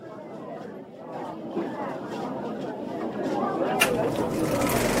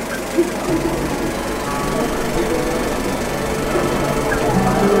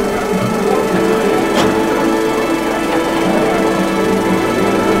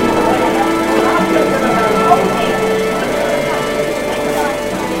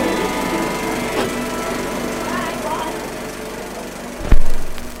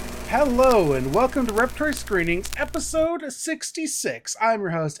and welcome to Repertory Screenings, episode 66. I'm your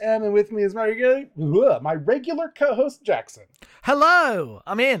host, Em, and with me is my regular co-host, Jackson. Hello!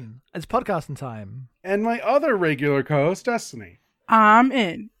 I'm in. It's podcasting time. And my other regular co-host, Destiny. I'm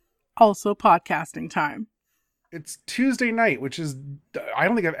in. Also podcasting time. It's Tuesday night, which is... I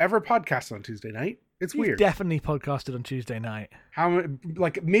don't think I've ever podcasted on Tuesday night. It's You've weird. Definitely podcasted on Tuesday night.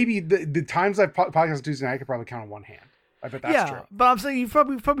 Maybe the times I've podcasted on Tuesday night, I could probably count on one hand. I bet that's true. But I'm saying you've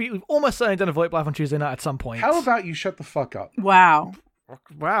almost certainly done a VoIP Live on Tuesday night at some point. How about you shut the fuck up? Wow.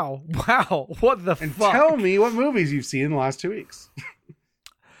 Wow. What the and fuck? Tell me what movies you've seen in the last 2 weeks.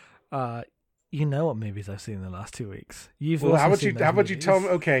 You know what movies I've seen in the last 2 weeks. How about you tell me?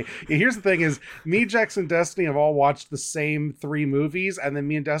 Okay, here's the thing: is me, Jackson, and Destiny have all watched the same 3 movies, and then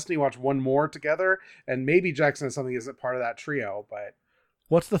me and Destiny watch one more together, and maybe Jackson has something isn't part of that trio. But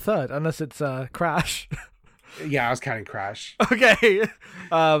what's the third? Unless it's Crash. Yeah, I was counting Crash. Okay.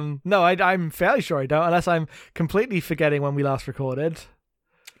 No, I'm fairly sure I don't, unless I'm completely forgetting when we last recorded.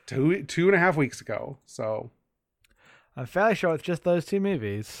 2.5 weeks ago. So I'm fairly sure it's just those 2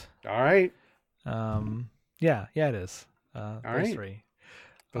 movies. All right. Yeah, it is. All those right. 3.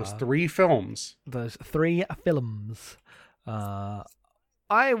 Those 3 films. Those 3 films.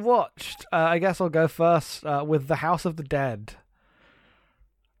 I watched. I guess I'll go first with The House of the Dead.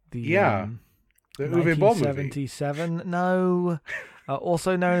 The Uwe Boll movie. 1977. No.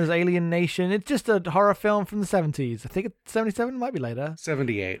 Also known as Alien Nation. It's just a horror film from the 70s. I think it's 77. It might be later.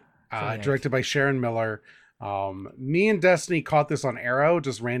 78. Directed by Sharon Miller. Me and Destiny caught this on Arrow,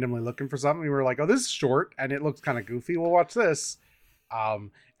 just randomly looking for something. We were like, oh, this is short and it looks kind of goofy. We'll watch this.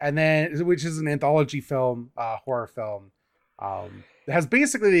 And then, which is an anthology film, horror film. It has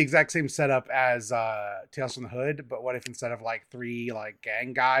basically the exact same setup as Tales from the Hood, but what if instead of 3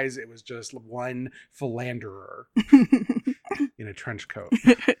 gang guys, it was just one philanderer in a trench coat.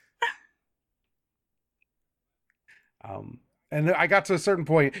 And then I got to a certain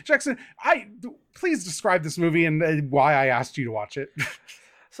point. Jackson, please describe this movie and why I asked you to watch it.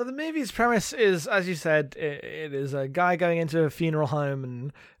 So the movie's premise is, as you said, it is a guy going into a funeral home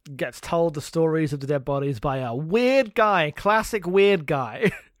and gets told the stories of the dead bodies by a weird guy, classic weird guy.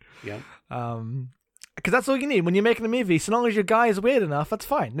 Yeah. Because that's all you need when you're making a movie. So long as your guy is weird enough, that's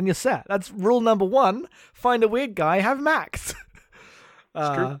fine. Then you're set. That's rule number 1. Find a weird guy, have Max.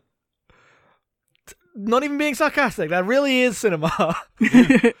 It's true. Not even being sarcastic. That really is cinema.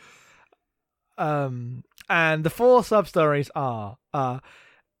 And the 4 sub-stories are...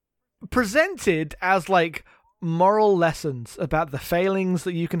 presented as moral lessons about the failings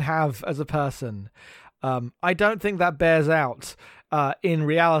that you can have as a person. I don't think that bears out in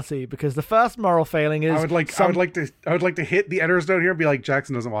reality, because the first moral failing is... I would like to hit the editor's note here and be like,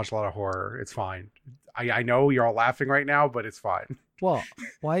 Jackson doesn't watch a lot of horror. It's fine. I know you're all laughing right now, but it's fine. What?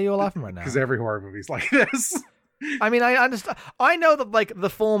 Why are you all laughing right now? Because every horror movie's like this. I mean, I understand. I know that the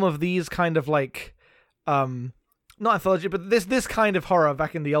form of these kind of not anthology, but this kind of horror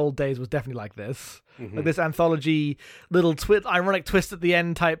back in the old days was definitely like this. Mm-hmm. Like this anthology little ironic twist at the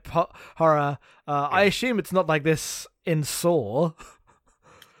end type horror. Yeah. I assume it's not like this in Saw.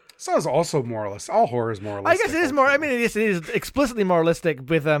 Saw is also moralistic. All horror is moralistic. I guess it is more. I mean, it is explicitly moralistic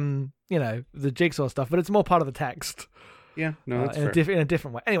with the Jigsaw stuff, but it's more part of the text. Yeah, no, that's fair. In a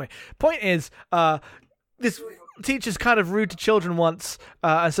different way. Anyway, point is, this teacher's kind of rude to children once,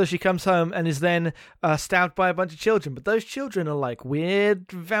 and so she comes home and is then stabbed by a bunch of children. But those children are weird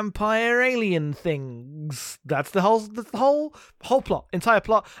vampire alien things. That's the whole plot, entire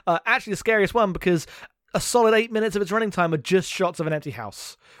plot. Actually, the scariest one, because a solid 8 minutes of its running time are just shots of an empty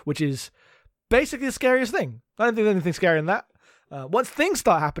house, which is basically the scariest thing. I don't think there's anything scarier than that. Once things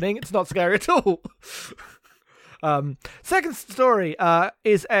start happening, it's not scary at all. Second story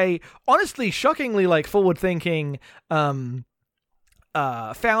is a honestly shockingly forward-thinking found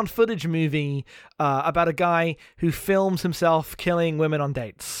footage movie about a guy who films himself killing women on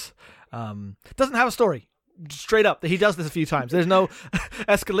dates. Doesn't have a story. Straight up, he does this a few times. There's no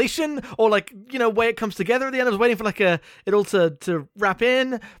escalation or way it comes together at the end. I was waiting for it all to wrap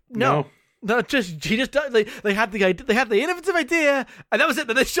in. No, he just they had the idea, they had the innovative idea, and that was it.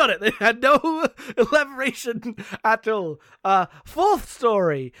 Then they shot it. They had no elaboration at all. Fourth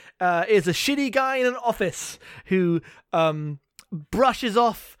story is a shitty guy in an office who brushes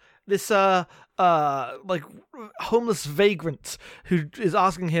off this like homeless vagrant who is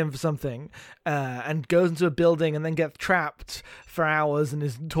asking him for something, and goes into a building and then gets trapped for hours and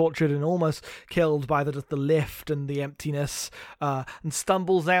is tortured and almost killed by the lift and the emptiness, and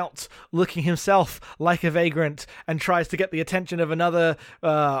stumbles out looking himself like a vagrant and tries to get the attention of another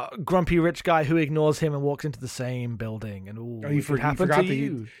grumpy rich guy who ignores him and walks into the same building. And you forgot the really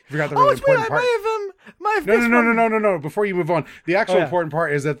important part. No. Before you move on, the actual important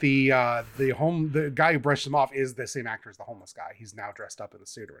part is that the guy who brushed him off is the same actor as the homeless guy. He's now dressed up in the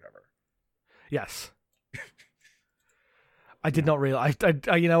suit or whatever. Yes. I did not realize.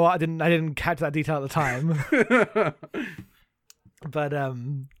 I you know what? I didn't catch that detail at the time. But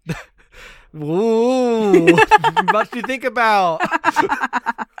ooh, much to think about.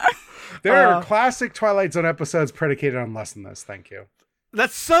 There are classic Twilight Zone episodes predicated on less than this. Thank you.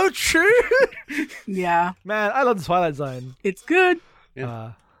 That's so true. Yeah, man, I love the Twilight Zone. It's good.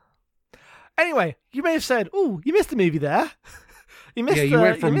 Yeah. Anyway, you may have said, "Ooh, you missed a movie there." You missed. Yeah, you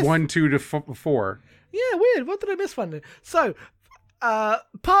went from 1, 2 to 4. Yeah, weird. What did I miss one? So,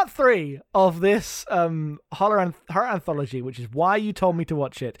 part 3 of this horror anthology, which is why you told me to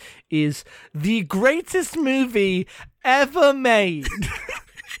watch it, is the greatest movie ever made.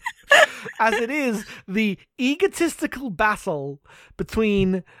 As it is the egotistical battle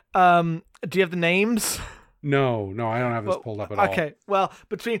between do you have the names? No, I don't have this pulled up at all. Okay, well,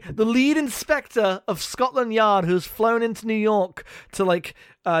 between the lead inspector of Scotland Yard, who's flown into New York to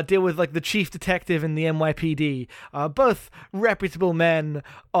deal with the chief detective in the NYPD, both reputable men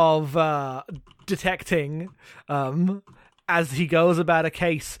of detecting, as he goes about a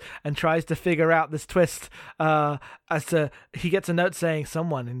case and tries to figure out this twist, as to he gets a note saying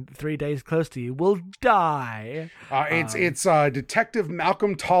someone in 3 days close to you will die. It's Detective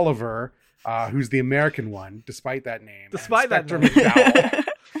Malcolm Tolliver. Who's the American one, despite that name. Inspector McDowell.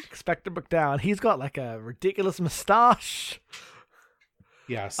 Inspector McDowell. He's got a ridiculous mustache.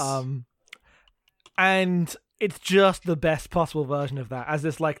 Yes. And it's just the best possible version of that. As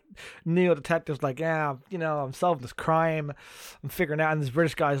this New York detective's I'm solving this crime, I'm figuring out, and this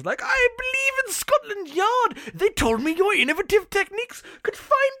British guy's like, I believe in Scotland Yard. They told me your innovative techniques could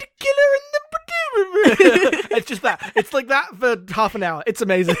find a killer in the. It's just that. It's like that for half an hour. It's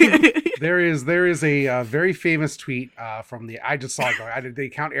amazing. There is a very famous tweet from I just saw it. They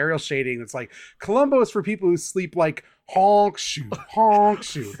count Ariel shading. That's like, Columbo is for people who sleep like honk shoot.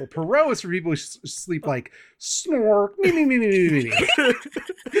 Well, Perot is for people who sleep like snort. Me.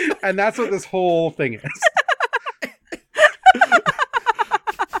 And that's what this whole thing is.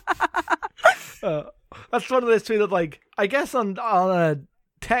 That's one of those tweets that, I guess on a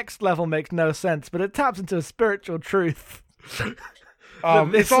text level makes no sense, but it taps into a spiritual truth.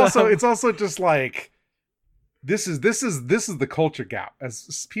 It's also just this is the culture gap,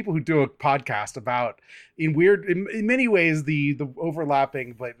 as people who do a podcast about in many ways the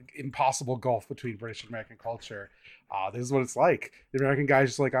overlapping but impossible gulf between British and American culture. This is what it's like. The American guy's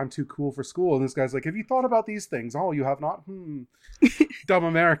just like, I'm too cool for school, and this guy's like, have you thought about these things? Oh, you have not? Dumb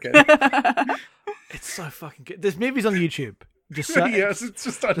American. It's so fucking good. This movie's on YouTube. Just search, yes, it's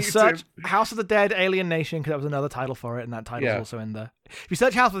just on YouTube. Search House of the Dead Alien Nation, because that was another title for it, and that title's also in there. If you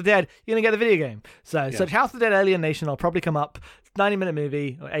search House of the Dead, you're going to get the video game. So search House of the Dead Alien Nation, it'll probably come up. It's a 90-minute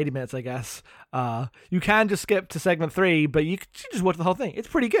movie, or 80 minutes, I guess. You can just skip to segment 3, but you can just watch the whole thing. It's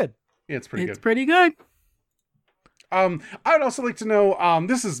pretty good. Yeah, it's pretty good. It's pretty good. I'd also like to know,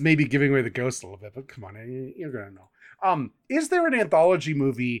 this is maybe giving away the ghost a little bit, but come on, you're going to know. Is there an anthology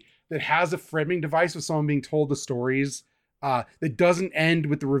movie that has a framing device of someone being told the stories that doesn't end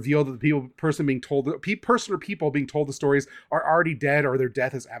with the reveal that the person or people being told the stories are already dead, or their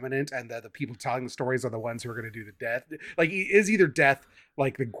death is imminent, and the people telling the stories are the ones who are going to do the death? Is either death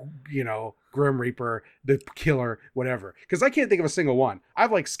the Grim Reaper, the killer, whatever? Because I can't think of a single one.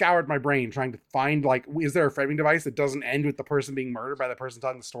 I've scoured my brain trying to find is there a framing device that doesn't end with the person being murdered by the person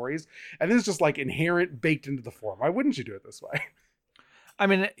telling the stories? And this is just inherent, baked into the form. Why wouldn't you do it this way? I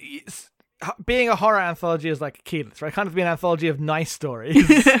mean, being a horror anthology is a key to this, right? Kind of be an anthology of nice stories.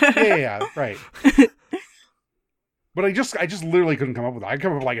 yeah, right. But I just literally couldn't come up with it. I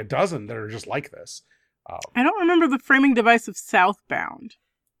come up with a dozen that are just like this. I don't remember the framing device of Southbound.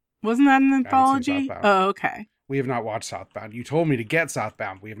 Wasn't that an anthology? Oh, okay. We have not watched Southbound. You told me to get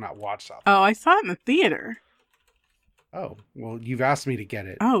Southbound. We have not watched Southbound. Oh, I saw it in the theater. Oh, well, you've asked me to get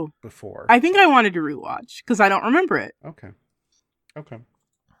it before. I think I wanted to rewatch because I don't remember it. Okay.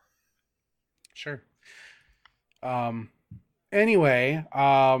 Sure. Anyway,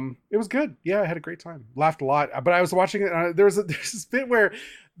 it was good. Yeah, I had a great time. Laughed a lot. But I was watching it. There's this bit where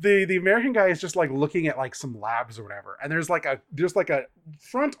the American guy is just like looking at like some labs or whatever, and there's like a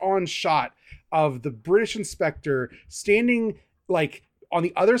front on shot of the British inspector standing like on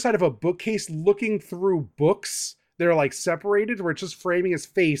the other side of a bookcase looking through books. They're like separated where it's just framing his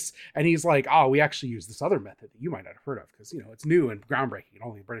face, and he's like, oh, we actually use this other method that you might not have heard of because, you know, it's new and groundbreaking and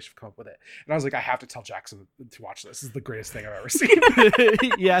only the British have come up with it. And I was like, I have to tell Jackson to watch this. This is the greatest thing I've ever seen.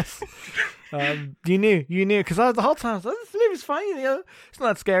 Yes. You knew because the whole time I was like, this movie's funny, you know, it's not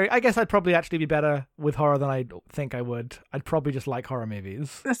that scary. I guess I'd probably actually be better with horror than I think I would. I'd probably just like horror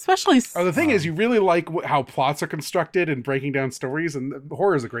movies. Especially the thing is, you really like how plots are constructed and breaking down stories, and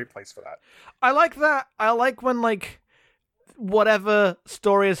horror is a great place for that. I like that. I like when like whatever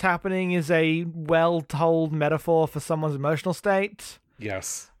story is happening is a well-told metaphor for someone's emotional state.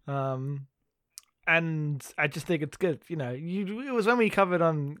 Yes. And I just think it's good. You know, it was when we covered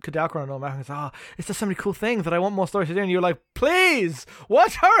on Kodalkron and all that, and it's just so many cool things that I want more stories to do. And you were like, please,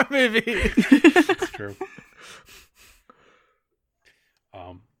 watch horror movies. It's true.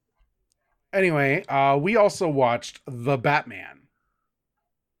 Anyway, we also watched The Batman,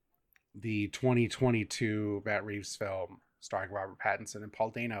 the 2022 Matt Reeves film starring Robert Pattinson and Paul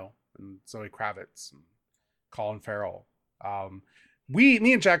Dano and Zoe Kravitz and Colin Farrell.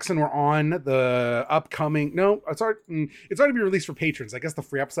 Me and Jackson were on the upcoming, it's already to be released for patrons. I guess the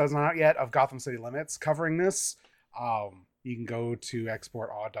free episode's not out yet of Gotham City Limits covering this. You can go to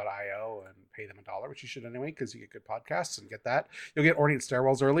exportaud.io and pay them $1, which you should anyway, because you get good podcasts and get that. You'll get Ornate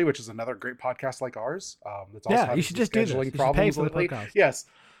Stairwells early, which is another great podcast like ours. That's also you should just do this. You should pay for the podcast. Yes.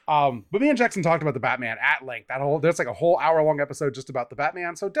 But me and Jackson talked about the Batman at length. There's like a whole hour-long episode just about the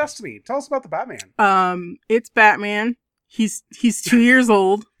Batman. So Destiny, tell us about the Batman. It's Batman. He's 2 years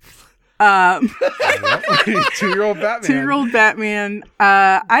old. 2-year-old Batman. 2-year-old Batman.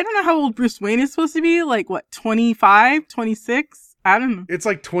 I don't know how old Bruce Wayne is supposed to be. Like, what, 25, 26? I don't know. It's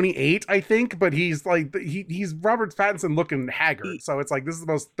like 28, I think, but he's like, he's Robert Pattinson looking haggard. So it's like, this is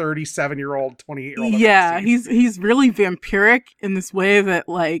the most 37-year-old, 28-year-old. Yeah, he's really vampiric in this way that,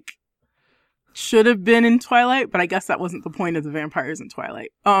 like, should have been in Twilight, but I guess that wasn't the point of the vampires in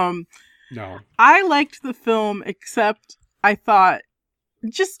Twilight. No. I liked the film, except I thought,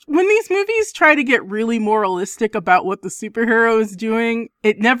 just when these movies try to get really moralistic about what the superhero is doing,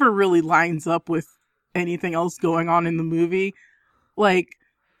 it never really lines up with anything else going on in the movie. Like,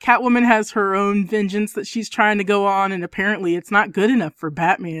 Catwoman has her own vengeance that she's trying to go on, and apparently it's not good enough for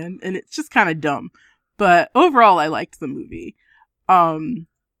Batman, and it's just kind of dumb. But overall, I liked the movie. I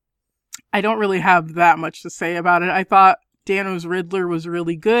don't really have that much to say about it. I thought Dano's Riddler was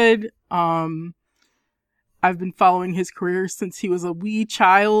really good. I've been following his career since he was a wee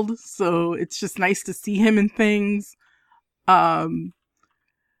child, so it's just nice to see him in things.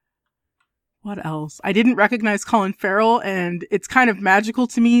 What else? I didn't recognize Colin Farrell, and it's kind of magical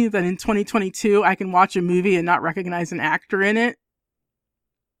to me that in 2022 I can watch a movie and not recognize an actor in it.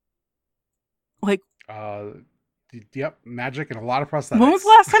 Like, yep, magic and a lot of prosthetics. When was the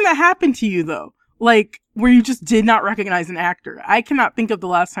last time that happened to you, though? Like, where you just did not recognize an actor? I cannot think of the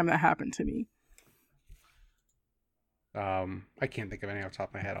last time that happened to me. I can't think of any off the top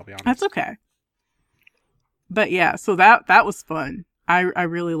of my head, I'll be honest. That's okay. But yeah, so that was fun. I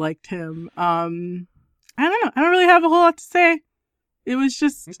really liked him. I don't know. I don't really have a whole lot to say. It was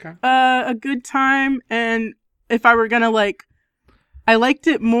just a good time. And if I were gonna I liked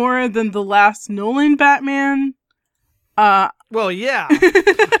it more than the last Nolan Batman. Well, yeah.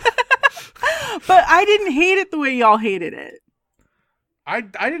 But I didn't hate it the way y'all hated it. I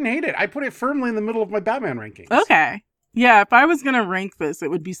didn't hate it. I put it firmly in the middle of my Batman rankings. Okay. Yeah, if I was going to rank this,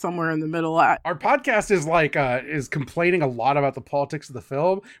 it would be somewhere in the middle. Our podcast is complaining a lot about the politics of the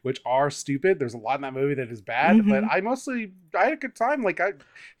film, which are stupid. There's a lot in that movie that is bad, but I had a good time.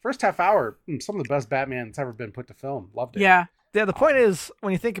 First half hour, some of the best Batman that's ever been put to film. Loved it. Yeah. Yeah, the point is,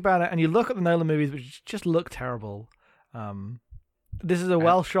 when you think about it and you look at the Nolan movies, which just look terrible, this is a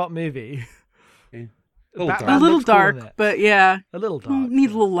well-shot movie. Yeah. A little dark, but yeah. A little dark.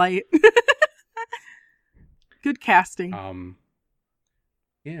 Need a little light. Good casting.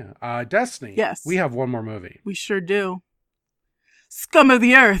 Destiny. Yes. We have one more movie. We sure do. Scum of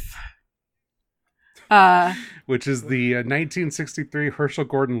the Earth. Which is the 1963 Herschel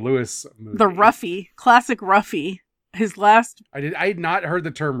Gordon Lewis movie. The Roughie. Classic Roughie. His last... I had not heard the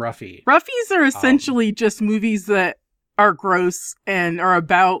term Roughie. Roughies are essentially just movies that are gross and are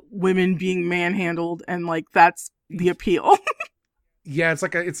about women being manhandled, and that's the appeal. Yeah,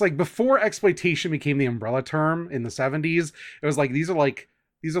 it's like before exploitation became the umbrella term in the 70s. It was like these are like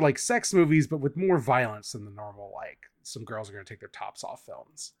sex movies, but with more violence than the normal some girls are going to take their tops off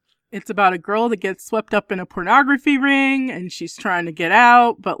films. It's about a girl that gets swept up in a pornography ring and she's trying to get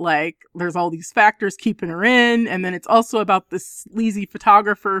out, but like there's all these factors keeping her in. And then it's also about this sleazy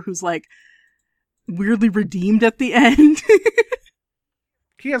photographer who's like weirdly redeemed at the end.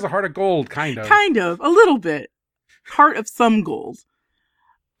 He has a heart of gold, kind of. Kind of, a little bit. Heart of some gold.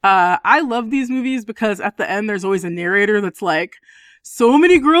 I love these movies because at the end there's always a narrator that's like, so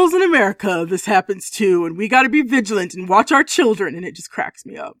many girls in America this happens to, and we gotta be vigilant and watch our children, and it just cracks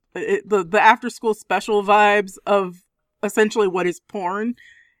me up. The after school special vibes of essentially what is porn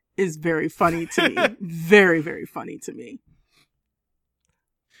is very funny to me. Very, very funny to me.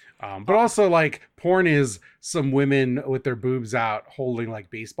 But also, like, porn is some women with their boobs out holding, like,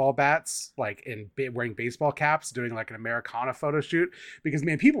 baseball bats, like, and wearing baseball caps, doing, like, an Americana photo shoot. Because,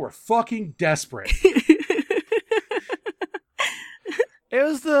 man, people were fucking desperate. It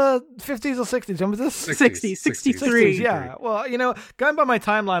was the 50s or 60s. When was this? 60s, 63. 60s, yeah. Well, you know, going by my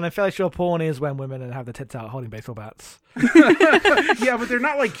timeline, I'm fairly sure porn is when women have their tits out holding baseball bats. Yeah, but they're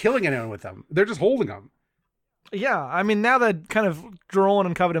not, like, killing anyone with them. They're just holding them. Yeah, I mean, now they're kind of drawn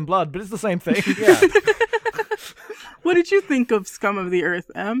and covered in blood, but it's the same thing. Yeah. What did you think of Scum of the Earth,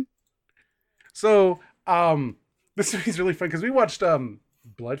 Em? So, this movie's really fun because we watched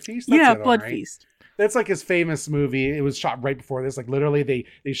Blood Feast. That's Blood Feast. That's like his famous movie. It was shot right before this. Like literally,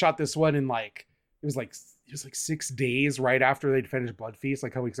 they shot this one in like it was like 6 days right after they'd finished Blood Feast,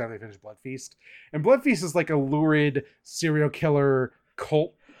 like a couple weeks after they finished Blood Feast. And Blood Feast is like a lurid serial killer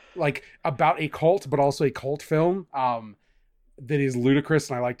cult, like about a cult, but also a cult film that is ludicrous,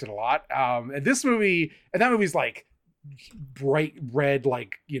 and I liked it a lot. And that movie's like bright red,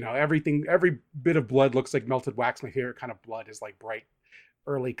 like, you know, every bit of blood looks like melted wax. My favorite kind of blood is like bright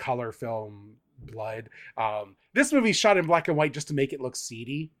early color film blood. This movie's shot in black and white just to make it look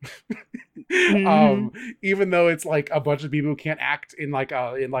seedy. Even though it's like a bunch of people who can't act in like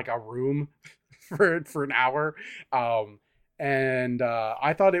a room for an hour. And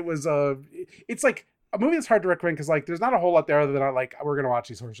I thought it was it's like a movie that's hard to recommend because like there's not a whole lot there other than we're gonna watch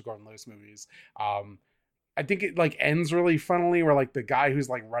these Saoirse Gordon Lewis movies. I think it like ends really funnily where like the guy who's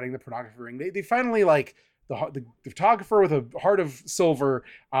like running the pornography ring, they finally like the photographer with a heart of silver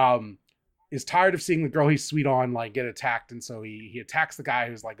is tired of seeing the girl he's sweet on like get attacked, and so he attacks the guy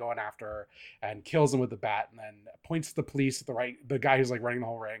who's like going after her and kills him with the bat, and then points to the police at the guy who's like running the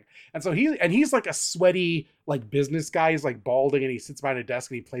whole ring. And so he's like a sweaty like business guy. He's like balding and he sits behind a desk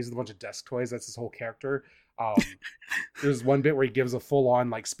and he plays with a bunch of desk toys. That's his whole character. There's one bit where he gives a full-on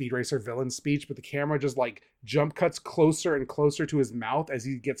like Speed Racer villain speech, but the camera just like jump cuts closer and closer to his mouth as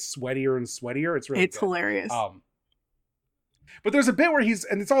he gets sweatier and sweatier. It's really good. Hilarious. But there's a bit where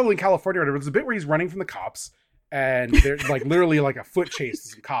and it's all in California or whatever, there's a bit where he's running from the cops and there's like literally like a foot chase to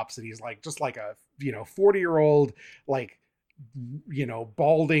some cops, and he's like just like a 40-year-old like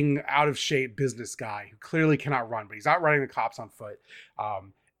balding out of shape business guy who clearly cannot run, but he's outrunning the cops on foot.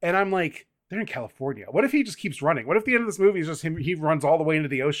 And I'm like, they're in California. What if he just keeps running? What if the end of this movie is just him? He runs all the way into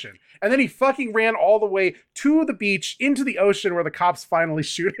the ocean, and then he fucking ran all the way to the beach into the ocean where the cops finally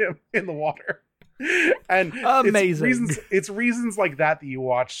shoot him in the water. And amazing. It's reasons like that you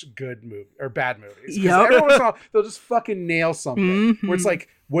watch good movie or bad movies. Yep. Every once in a while, they'll just fucking nail something where it's Mhm. like,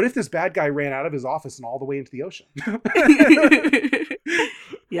 what if this bad guy ran out of his office and all the way into the ocean?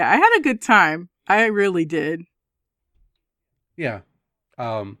 Yeah, I had a good time. I really did. Yeah.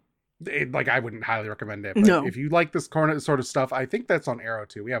 Like I wouldn't highly recommend it, but No. if you like this sort of stuff, I think that's on Arrow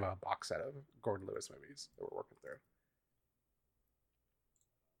too. We have a box set of Gordon Lewis movies that we're working through.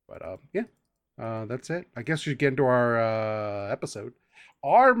 But yeah, that's it. I guess we should get into our episode.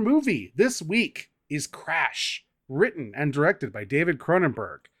 Our movie this week is Crash, written and directed by David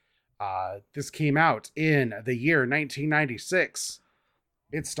Cronenberg. This came out in the year 1996.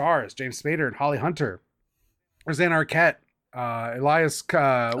 It stars James Spader and Holly Hunter, Roseanne Arquette, Elias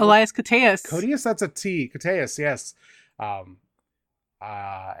Koteas. Koteas, that's a T. Koteas, yes. I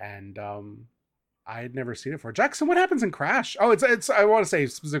had never seen it before. Jackson, what happens in Crash? Oh, it's I want to say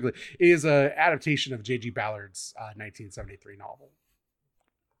specifically, it is an adaptation of J.G. Ballard's 1973 novel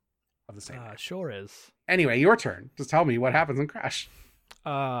of the same name. Sure is. Anyway, your turn. Just tell me what happens in Crash.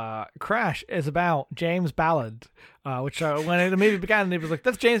 Crash is about James Ballard, which when the movie began, it was like,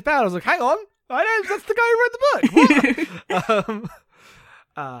 that's James Ballard. I was like, hang on, I know that's the guy who wrote the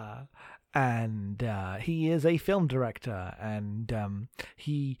book. And he is a film director, and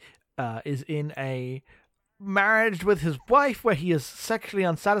he is in a marriage with his wife where he is sexually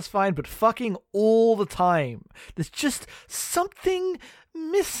unsatisfied but fucking all the time. There's just something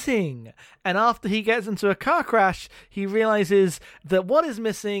missing, and after he gets into a car crash, he realizes that what is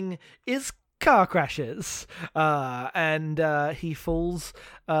missing is car crashes, and he falls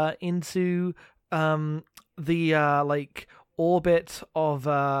into the like orbit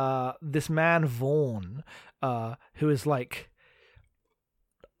of this man Vaughn, who is like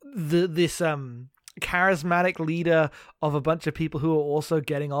this charismatic leader of a bunch of people who are also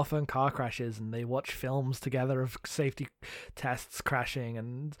getting off in car crashes, and they watch films together of safety tests crashing,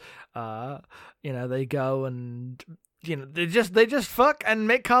 and they go and they just fuck and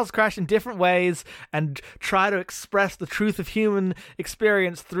make cars crash in different ways and try to express the truth of human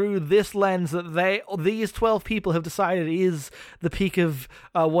experience through this lens that these 12 people have decided is the peak of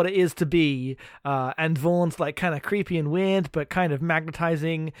what it is to be. And Vaughn's like kind of creepy and weird, but kind of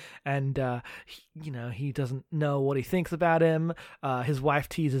magnetizing, and he doesn't know what he thinks about him. His wife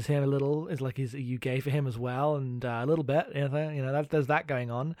teases him a little. Is like, are you gay for him as well? And a little bit, there's that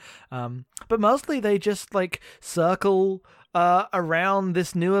going on. But mostly they just like circle around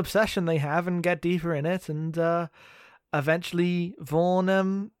this new obsession they have and get deeper in it, and eventually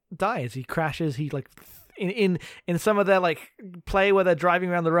Vaughn dies. He crashes. He like in some of their like play where they're driving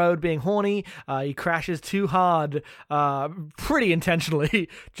around the road being horny, he crashes too hard, pretty intentionally.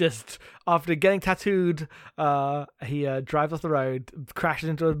 Just after getting tattooed, he drives off the road, crashes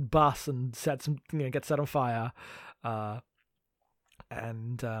into a bus, and gets set on fire.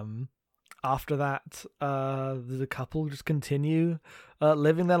 After that, the couple just continue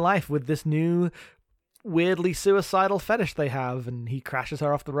living their life with this new weirdly suicidal fetish they have, and he crashes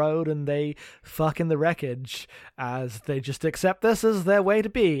her off the road and they fuck in the wreckage as they just accept this as their way to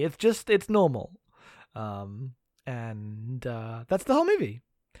be. It's normal. And that's the whole movie.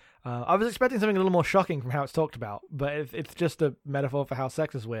 I was expecting something a little more shocking from how it's talked about, but it's just a metaphor for how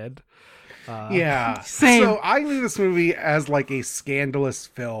sex is weird. Yeah. Same. So I knew this movie as like a scandalous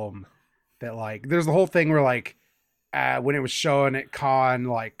film that like, there's the whole thing where like, when it was shown at Cannes,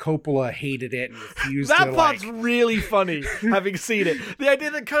 like Coppola hated it and refused that to part's like... really funny, having seen it. The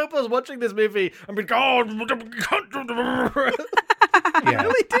idea that Coppola's watching this movie and being, oh, he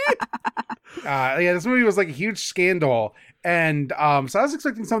really did. This movie was like a huge scandal. And so I was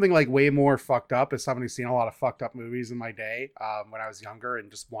expecting something like way more fucked up, as somebody who's seen a lot of fucked up movies in my day when I was younger, and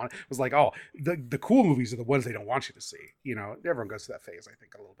just was like, oh, the cool movies are the ones they don't want you to see. Everyone goes through that phase, I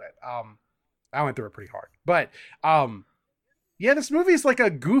think, a little bit. I went through it pretty hard. But this movie is like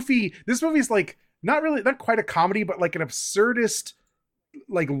this movie is like not quite a comedy, but like an absurdist,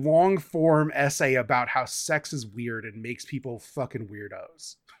 like long form essay about how sex is weird and makes people fucking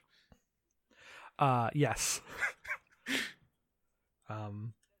weirdos. Yes.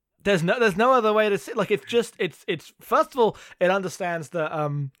 There's no other way to see. Like, it's first of all, it understands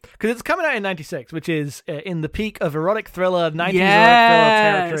the because it's coming out in '96, which is in the peak of erotic thriller, 90s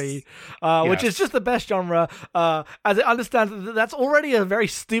erotic thriller territory, which is just the best genre. As it understands that that's already a very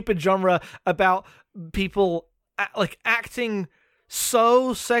stupid genre about people acting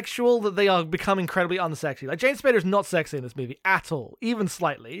so sexual that they are become incredibly unsexy. Like, James Spader's not sexy in this movie at all, even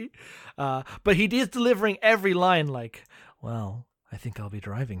slightly. But he is delivering every line like, well, I think I'll be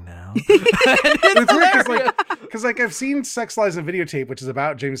driving now. It's weird because I've seen Sex Lies and Videotape, which is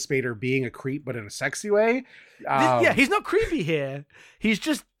about James Spader being a creep, but in a sexy way. He's not creepy here. He's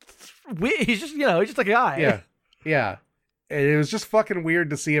just weird. He's just like a guy. Yeah. And it was just fucking weird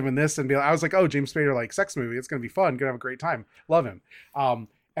to see him in this and be like, I was like, oh, James Spader, like, sex movie. It's going to be fun. Gonna have a great time. Love him.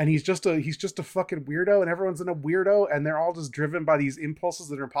 And he's just a fucking weirdo, and everyone's in a weirdo, and they're all just driven by these impulses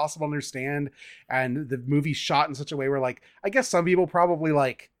that are impossible to understand. And the movie's shot in such a way where, like, I guess some people probably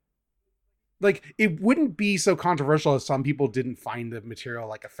like it wouldn't be so controversial if some people didn't find the material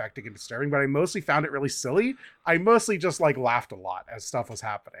like affecting and disturbing, but I mostly found it really silly. I mostly just like laughed a lot as stuff was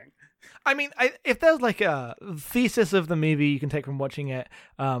happening. I mean, if there's like a thesis of the movie you can take from watching it,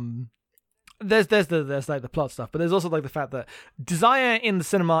 there's like the plot stuff, but there's also like the fact that desire in the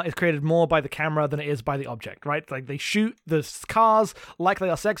cinema is created more by the camera than it is by the object, right? Like, they shoot the cars like they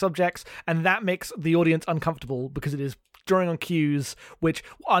are sex objects, and that makes the audience uncomfortable because it is drawing on cues which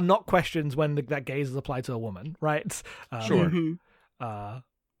are not questions when that gaze is applied to a woman, right? Sure. And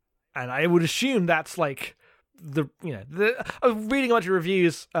I would assume that's like I was reading a bunch of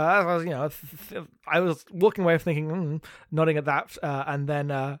reviews. I was walking away thinking, nodding at that, and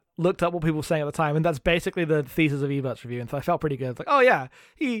then looked up what people were saying at the time, and that's basically the thesis of Ebert's review. And so I felt pretty good. It's like, oh yeah,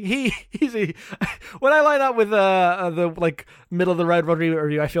 he's when I line up with the like middle of the road Rodrigo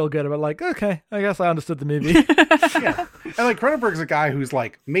review, I feel good about like, okay, I guess I understood the movie. Yeah, and like Cronenberg's a guy who's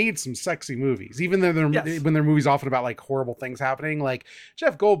like made some sexy movies, even though when their movies often about like horrible things happening. Like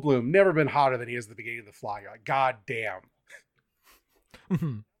Jeff Goldblum, never been hotter than he is at the beginning of The Fly. You're like, god damn.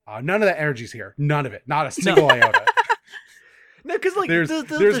 Mm-hmm. None of that energy's here. None of it. Not a single iota. No, because like there's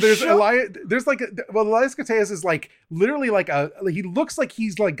Elias Koteas is like literally like he looks like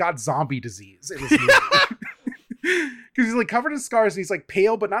he's like got zombie disease in this movie. Because he's like covered in scars and he's like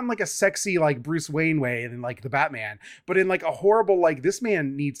pale, but not in like a sexy like Bruce Wayne way and like the Batman, but in like a horrible like this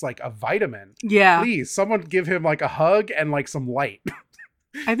man needs like a vitamin. Yeah, please someone give him like a hug and like some light.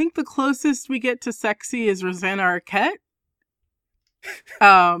 I think the closest we get to sexy is Rosanna Arquette.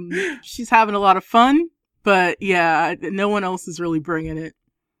 She's having a lot of fun, but yeah, no one else is really bringing it.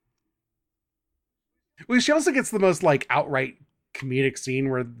 Well, she also gets the most like outright comedic scene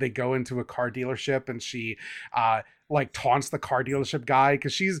where they go into a car dealership and she like taunts the car dealership guy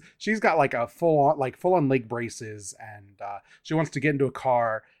because she's got like a full on leg braces and she wants to get into a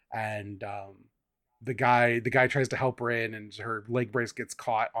car and the guy tries to help her in and her leg brace gets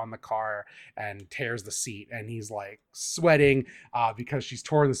caught on the car and tears the seat and he's like sweating because she's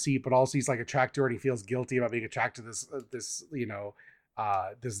torn the seat, but also he's like attracted to her and he feels guilty about being attracted to this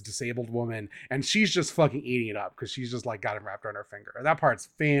this disabled woman, and she's just fucking eating it up because she's just like got him wrapped around her finger. And that part's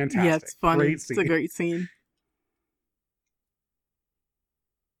fantastic. Yeah, it's funny. Great it's scene. a great scene.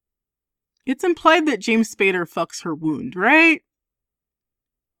 It's implied that James Spader fucks her wound, right?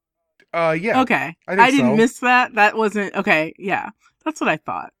 Yeah. Okay. I didn't miss that. That wasn't okay. Yeah, that's what I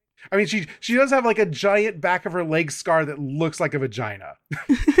thought. I mean, she does have like a giant back of her leg scar that looks like a vagina.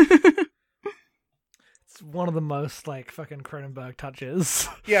 One of the most like fucking Cronenberg touches.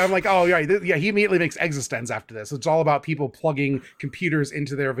 Yeah, I'm like, oh yeah, he immediately makes Existence after this. It's all about people plugging computers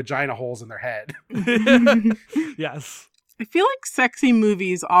into their vagina holes in their head. Yes. I feel like sexy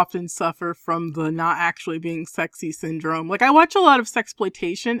movies often suffer from the not actually being sexy syndrome. Like I watch a lot of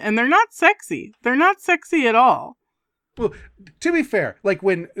sexploitation and they're not sexy. They're not sexy at all. Well, to be fair, like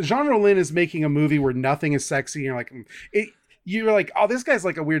when Jean Rollin is making a movie where nothing is sexy, you're like, you're like, oh, this guy's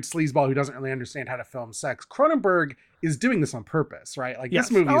like a weird sleazeball who doesn't really understand how to film sex. Cronenberg is doing this on purpose, right? Like this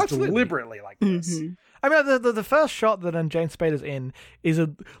movie is deliberately like this. Mm-hmm. I mean, the first shot that James Spader's in is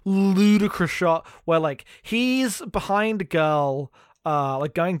a ludicrous shot where like he's behind a girl,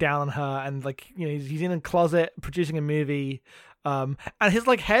 like going down on her, and like he's in a closet producing a movie. And his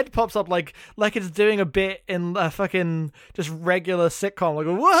like head pops up like it's doing a bit in a fucking just regular sitcom. Like,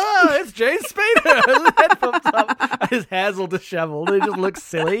 whoa, it's James Spader. His head pops up, and his hair's all disheveled. It just looks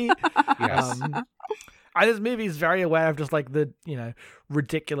silly. Yes. And this movie is very aware of just like the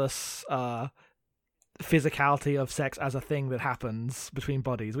ridiculous physicality of sex as a thing that happens between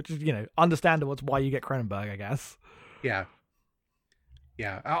bodies, which is understandable. It's why you get Cronenberg, I guess. Yeah.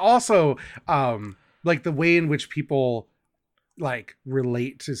 Yeah. Also, like the way in which people like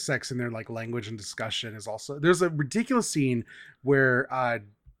relate to sex in their like language and discussion is also, there's a ridiculous scene where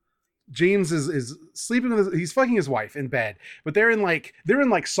James is sleeping with he's fucking his wife in bed, but they're in like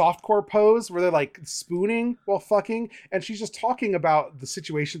softcore pose where they're like spooning while fucking, and she's just talking about the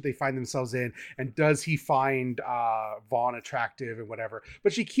situation they find themselves in and does he find Vaughn attractive and whatever,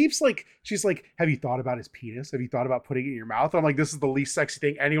 but she keeps like, she's like, have you thought about his penis? Have you thought about putting it in your mouth? I'm like, this is the least sexy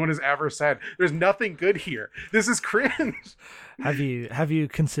thing anyone has ever said. There's nothing good here. This is cringe. Have you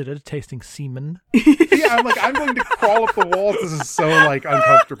considered tasting semen? Yeah, I'm like, I'm going to crawl up the walls. This is so like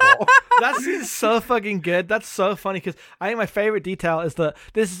uncomfortable. That scene's so fucking good. That's so funny because I think my favorite detail is that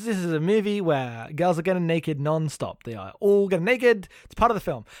this is a movie where girls are getting naked non-stop. They are all getting naked. It's part of the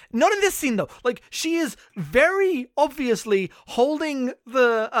film. Not in this scene though. Like she is very obviously holding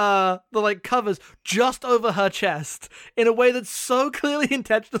the like covers just over her chest in a way that's so clearly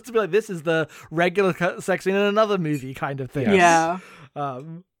intentional to be like, this is the regular sex scene in another movie kind of thing. Yeah.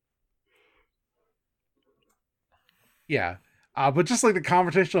 Yeah. But just like the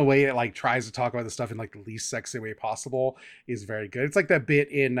conversational way it like tries to talk about the stuff in like the least sexy way possible is very good. It's like that bit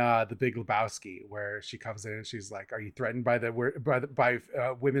in The Big Lebowski where she comes in and she's like, "Are you threatened by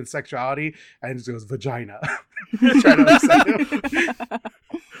women's sexuality?" And she goes, "Vagina." Trying to upset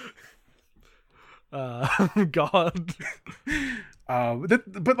him. God.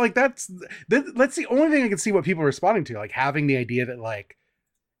 But like that's the only thing I can see what people are responding to, like having the idea that like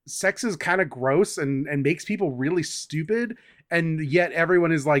sex is kind of gross and makes people really stupid, and yet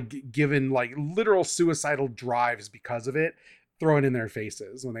everyone is like given like literal suicidal drives because of it thrown in their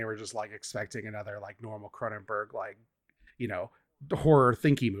faces when they were just like expecting another like normal Cronenberg like horror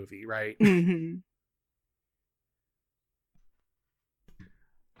thinky movie, right? Mm-hmm.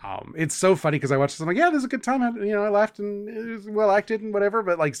 It's so funny because I watched this, I'm like, yeah, this is a good time. I laughed and it was well acted and whatever,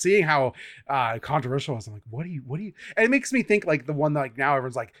 but like seeing how controversial it was, I'm like, what do you, and it makes me think like the one that like now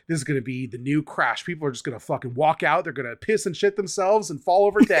everyone's like, this is going to be the new Crash. People are just going to fucking walk out. They're going to piss and shit themselves and fall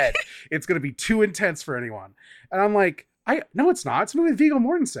over dead. It's going to be too intense for anyone. And I'm like, no, it's not. It's a movie with Viggo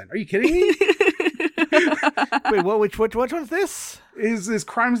Mortensen. Are you kidding me? Wait, which one's this? Is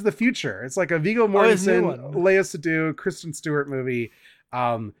Crimes of the Future. It's like a Viggo his new Mortensen, one. Lea Seydoux, Kristen Stewart movie.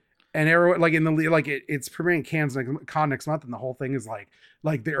 And everyone like in the like it's premiering in Cannes next month, and the whole thing is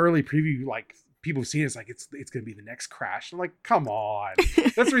like the early preview, like people have seen it's like it's gonna be the next Crash. I'm like, come on.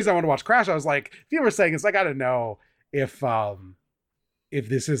 That's the reason I want to watch Crash. I was like, if you were saying it's, I gotta know if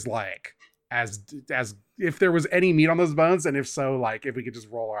this is like as if there was any meat on those bones, and if so, like if we could just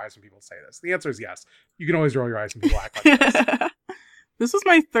roll our eyes when people say this. The answer is yes. You can always roll your eyes when people act like this. This was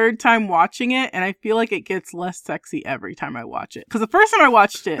my third time watching it, and I feel like it gets less sexy every time I watch it. Because the first time I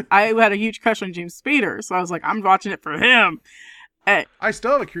watched it, I had a huge crush on James Spader, so I was like, I'm watching it for him. I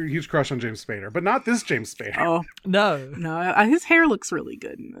still have a huge crush on James Spader, but not this James Spader. Oh No, his hair looks really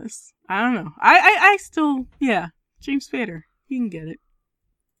good in this. I don't know. I still, yeah, James Spader, you can get it.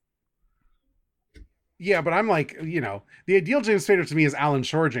 Yeah, but I'm like, the ideal James Spader to me is Alan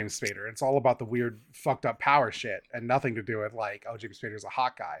Shore James Spader. It's all about the weird, fucked up power shit and nothing to do with like, oh, James Spader's a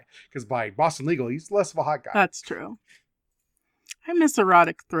hot guy. Because by Boston Legal, he's less of a hot guy. That's true. I miss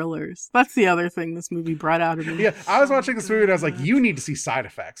erotic thrillers. That's the other thing this movie brought out of me. Yeah, I was watching this movie and I was like, you need to see Side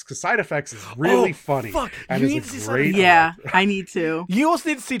Effects, because Side Effects is really funny. Fuck. And You is need a to see great. Yeah, I need to. You also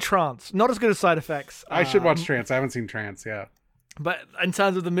need to see Trance. Not as good as Side Effects. I should watch Trance. I haven't seen Trance. Yeah. But in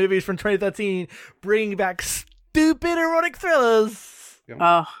terms of the movies from 2013, bringing back stupid erotic thrillers.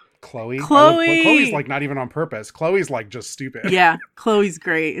 Oh, Chloe. Chloe! Chloe's like not even on purpose. Chloe's like just stupid. yeah, Chloe's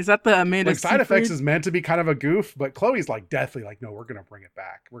great. Is that the Amanda Like Side Seyfried? Effects is meant to be kind of a goof, but Chloe's like deathly like, no, we're gonna bring it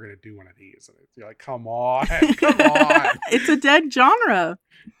back. We're gonna do one of these. And you're like, come on, come on. It's a dead genre.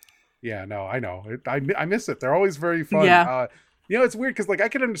 Yeah, no, I know. I miss it. They're always very fun. Yeah. It's weird because like I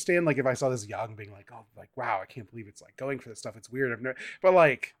could understand like if I saw this young being like, oh, like wow, I can't believe it's like going for this stuff. It's weird. But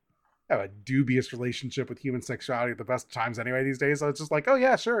like I have a dubious relationship with human sexuality at the best times anyway these days. So it's just like, oh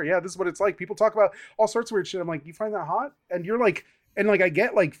yeah, sure, yeah, this is what it's like. People talk about all sorts of weird shit. I'm like, you find that hot? And you're like, and like I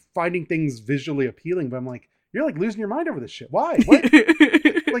get like finding things visually appealing, but I'm like, you're like losing your mind over this shit. Why? What?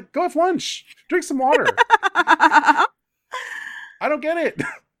 Like go have lunch, drink some water. I don't get it.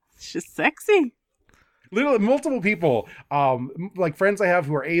 It's just sexy. Literally multiple people, like friends I have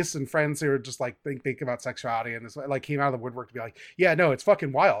who are ace and friends who are just like think about sexuality and this like came out of the woodwork to be like, yeah, no, it's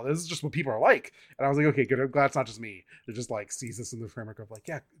fucking wild. This is just what people are like. And I was like, okay, good. I'm glad it's not just me. They're just like sees this in the framework of like,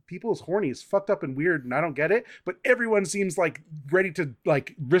 yeah, people is horny, is fucked up and weird, and I don't get it. But everyone seems like ready to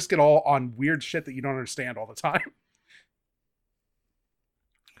like risk it all on weird shit that you don't understand all the time.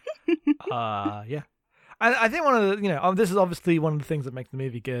 Yeah. I think one of the, this is obviously one of the things that makes the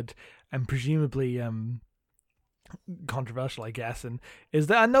movie good and presumably controversial, I guess, and is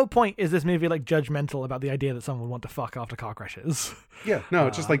that at no point is this movie like judgmental about the idea that someone would want to fuck after car crashes. Yeah, no,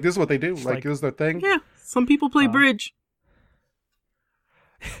 it's just like this is what they do. Like like- this is their thing. Yeah, some people play bridge.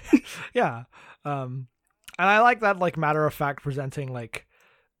 Yeah. And I like that like matter of fact presenting like,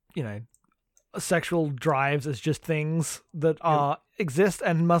 sexual drives as just things that are exist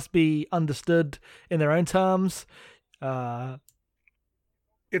and must be understood in their own terms.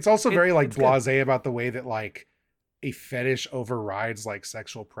 It's also very like it's good. blasé about the way that like a fetish overrides like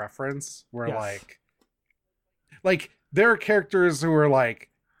sexual preference, where Yes. like there are characters who are like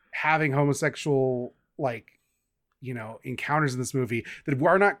having homosexual like encounters in this movie that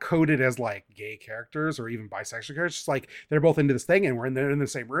are not coded as like gay characters or even bisexual characters. Just like they're both into this thing and we're in the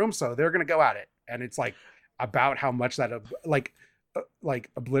same room, so they're gonna go at it, and it's like about how much that like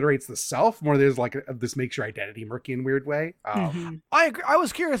obliterates the self more. There's like this makes your identity murky in a weird way. Mhm. I agree. I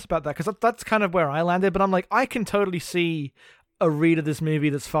was curious about that because that's kind of where I landed, but I'm like, I can totally see a read of this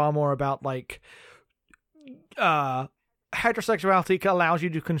movie that's far more about like heterosexuality allows you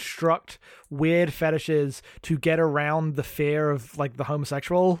to construct weird fetishes to get around the fear of like the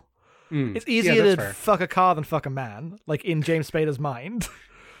homosexual. It's easier that's to fair. fuck a car than fuck a man, like in James Spader's mind.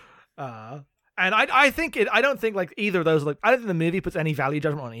 And I think I don't think like either of those, like I don't think the movie puts any value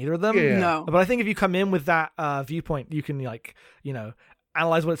judgment on either of them. Yeah. No. But I think if you come in with that viewpoint, you can like,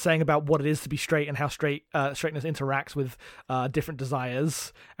 analyze what it's saying about what it is to be straight and how straightness interacts with different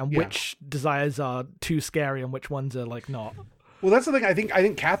desires and Yeah. which desires are too scary and which ones are like not. Well, that's the thing. I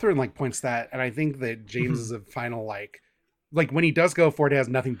think Catherine like points that, and I think that James is a final like when he does go for it, it has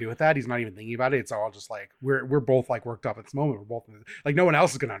nothing to do with that. He's not even thinking about it. It's all just like we're both like worked up at this moment. We're both like no one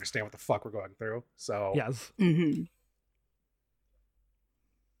else is gonna understand what the fuck we're going through. So Yes. Mhm.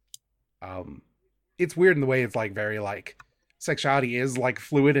 It's weird in the way it's like very like sexuality is like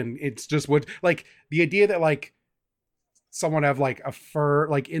fluid, and it's just what like the idea that like someone have like a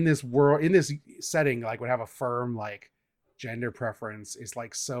like in this world, in this setting, like would have a firm like gender preference is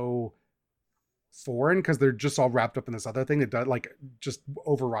like so foreign because they're just all wrapped up in this other thing that does like just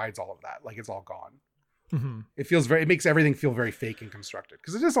overrides all of that. Like it's all gone. Mm-hmm. It makes everything feel very fake and constructed,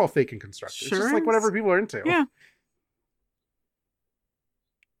 because it is all fake and constructed. Sure it's just like whatever people are into. Yeah.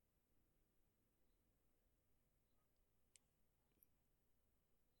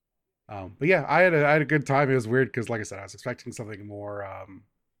 But yeah, I had a good time. It was weird because, like I said, I was expecting something more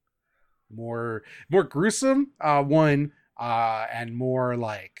gruesome, and more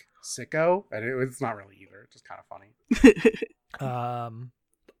like sicko, and it's not really either. It's just kind of funny.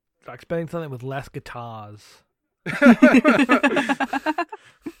 Expecting something with less guitars.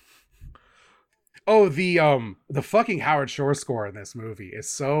 Oh, the fucking Howard Shore score in this movie is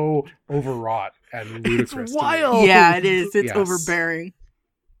so overwrought and ludicrous. It's wild. Yeah, it is. It's Yes. overbearing.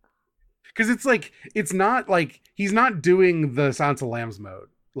 Because it's like, it's not like he's not doing the Silence of the Lambs mode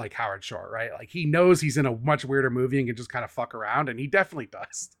like Howard Shore, right? Like he knows he's in a much weirder movie and can just kind of fuck around, and he definitely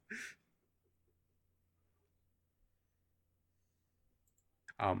does.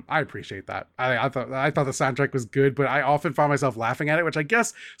 I appreciate that. I thought the soundtrack was good, but I often found myself laughing at it, which I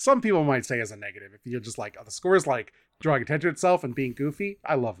guess some people might say is a negative. If you're just like, oh, the score is like drawing attention to itself and being goofy,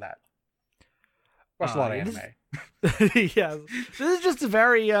 I love that. Watched a lot of anime. Yeah, this is just a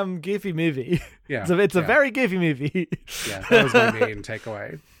very goofy movie. Yeah, it's a very goofy movie. Yeah, that was my main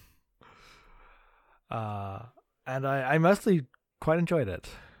takeaway. And I mostly quite enjoyed it.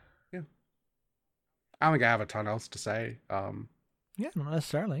 Yeah, I don't think I have a ton else to say. Yeah, not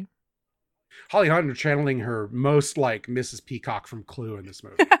necessarily. Holly Hunter channeling her most like Mrs. Peacock from Clue in this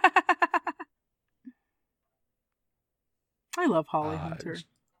movie. I love Holly Hunter.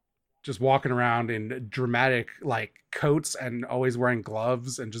 Just walking around in dramatic like coats and always wearing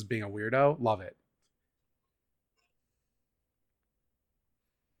gloves and just being a weirdo. Love it.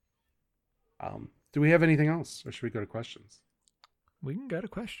 Do we have anything else, or should we go to questions? We can go to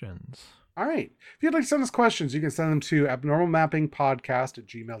questions. All right. If you'd like to send us questions, you can send them to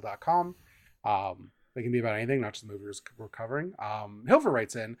abnormalmappingpodcast@gmail.com. They can be about anything, not just the movies we're covering. Hilfer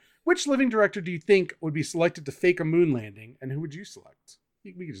writes in, which living director do you think would be selected to fake a moon landing, and who would you select?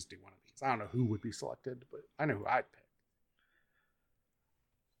 We could just do one of these. I don't know who would be selected, but I know who I'd pick.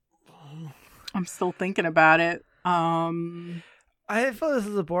 I'm still thinking about it. I feel this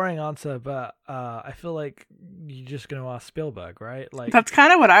is a boring answer, but I feel like you're just going to ask Spielberg, right? Like that's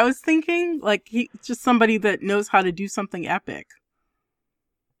kind of what I was thinking. Like he's just somebody that knows how to do something epic.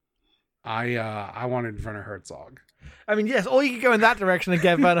 I wanted Werner Herzog. I mean, yes, or you could go in that direction and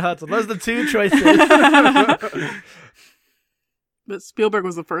get Werner Herzog. Those are the two choices. But Spielberg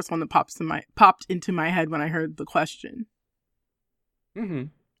was the first one that popped into my head when I heard the question. Mm-hmm.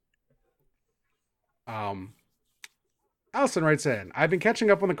 Allison writes in, I've been catching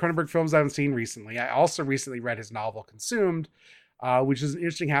up on the Cronenberg films I haven't seen recently. I also recently read his novel Consumed, which is an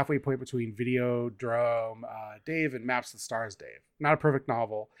interesting halfway point between Videodrome Dave and Maps of the Stars Dave. Not a perfect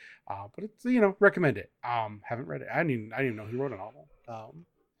novel, but it's, recommend it. Haven't read it. I didn't even know he wrote a novel.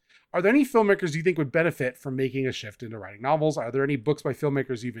 Are there any filmmakers you think would benefit from making a shift into writing novels? Are there any books by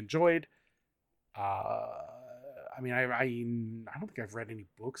filmmakers you've enjoyed? I mean, I don't think I've read any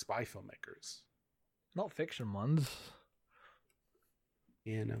books by filmmakers. Not fiction ones.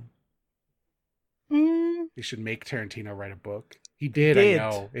 Yeah, no. Mm. They should make Tarantino write a book. He did. I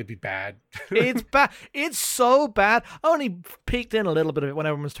know. It'd be bad. It's bad. It's so bad. I only peeked in a little bit of it when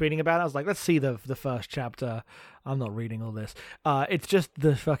everyone was tweeting about it. I was like, let's see the first chapter. I'm not reading all this. It's just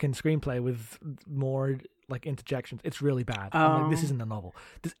the fucking screenplay with more like interjections. It's really bad. I'm like, this isn't a novel.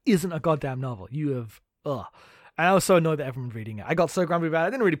 This isn't a goddamn novel. You have And I was so annoyed that everyone was reading it. I got so grumpy about it.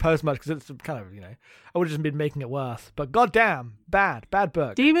 I didn't really post much because it's kind of, I would have just been making it worse. But goddamn, bad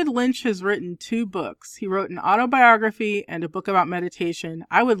book. David Lynch has written 2 books. He wrote an autobiography and a book about meditation.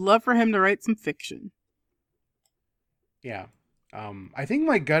 I would love for him to write some fiction. Yeah. I think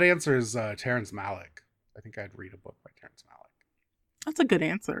my gut answer is Terrence Malick. I think I'd read a book by Terrence Malick. That's a good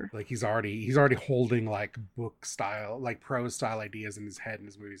answer. Like he's already holding like book style, like prose style ideas in his head in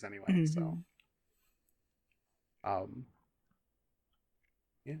his movies anyway. Mm-hmm. So.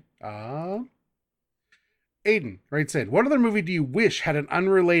 Aiden writes in, what other movie do you wish had an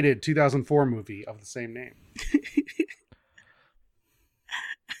unrelated 2004 movie of the same name?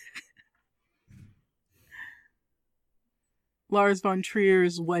 Lars von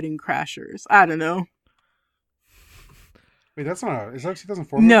Trier's Wedding Crashers. I don't know. Wait, is that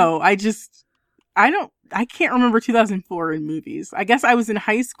 2004 movie? No, I can't remember 2004 in movies. I guess I was in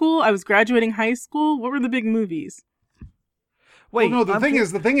high school. I was graduating high school. What were the big movies? Wait, well, no, the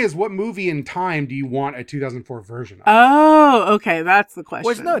thing is, what movie in time do you want a 2004 version of? Oh, okay, that's the question.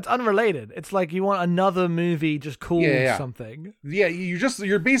 Well, no, it's unrelated. It's like you want another movie just called something. Yeah,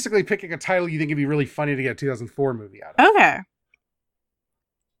 you're basically picking a title you think would be really funny to get a 2004 movie out of. Okay.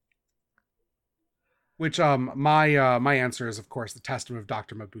 Which my answer is, of course, The Testament of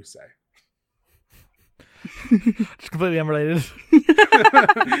Dr. Mabuse. Just completely unrelated.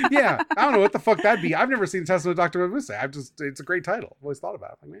 Yeah, I don't know what the fuck that'd be. I've never seen Testament of Dr. Mabuse. It's a great title. I've always thought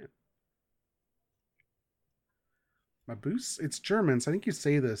about it. Like, man. Mabuse? It's German, so I think you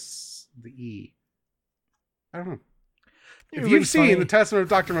say the E. I don't know. If you've seen The Testament of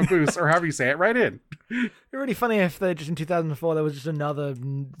Dr. Mabuse, or however you say it, write in. It'd be really funny if they just in 2004 there was just another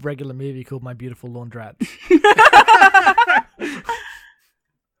regular movie called My Beautiful Laundrette.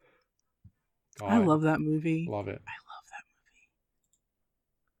 I love that movie. Love it.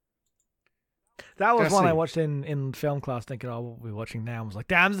 That was one I watched in film class thinking, oh, what we're watching now. I was like,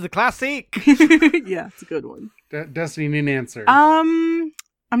 damn, this is the classic. Yeah, it's a good one. Destiny, need an answer. I'm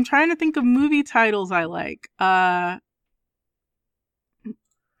trying to think of movie titles I like.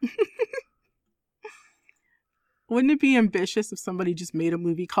 Wouldn't it be ambitious if somebody just made a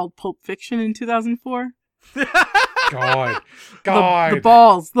movie called Pulp Fiction in 2004? God. The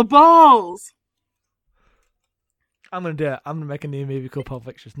balls. I'm going to do it. I'm going to make a new movie called Pulp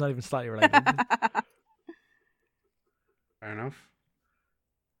Fiction. It's not even slightly related. Fair enough.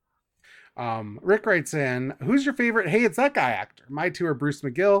 Rick writes in, who's your favorite Hey, It's That Guy actor? My two are Bruce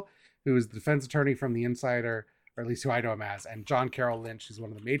McGill, who is the defense attorney from The Insider, or at least who I know him as, and John Carroll Lynch, who's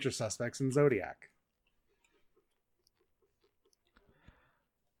one of the major suspects in Zodiac.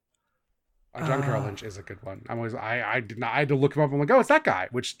 John Carroll Lynch is a good one. I had to look him up. I'm like, oh, it's that guy,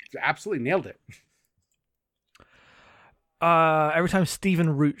 which absolutely nailed it. Every time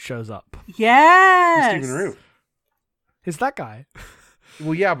Stephen Root shows up. Yes. Stephen Root. Is that guy?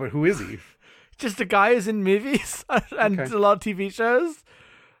 Well, yeah, but who is he? Just a guy who's in movies and a lot of TV shows.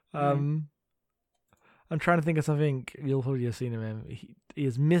 I'm trying to think of something you'll probably have seen him in. He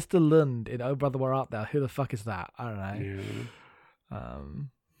is Mr. Lund in Oh Brother Where Art Thou? Who the fuck is that? I don't know. Yeah.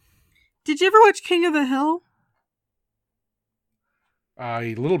 Did you ever watch King of the Hill?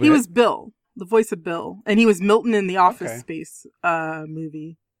 A little bit. He was Bill, the voice of Bill, and he was Milton in the Office Space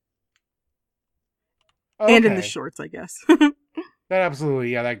movie. Okay. And in the shorts, I guess. That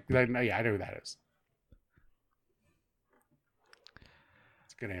absolutely, yeah, yeah, I know who that is.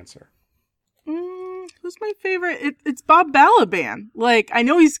 That's a good answer. Who's my favorite? It's Bob Balaban. Like, I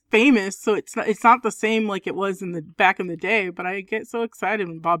know he's famous, so it's not the same like it was back in the day. But I get so excited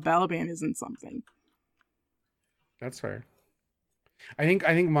when Bob Balaban is in something. That's fair. I think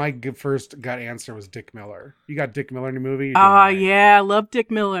my first gut answer was Dick Miller. You got Dick Miller in your movie? Yeah, I love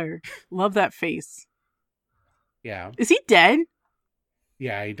Dick Miller. Love that face. Yeah. Is he dead?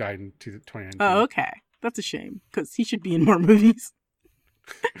 Yeah, he died in 2019. Oh, okay. That's a shame because he should be in more movies.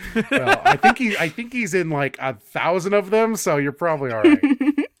 Well, I think he's in like 1,000 of them, so you're probably all right.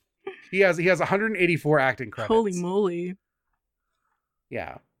 He has 184 acting credits. Holy moly!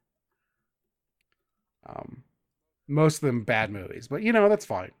 Yeah. Most of them bad movies, but that's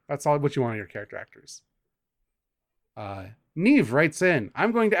fine. That's all what you want in your character actors. Neve writes in,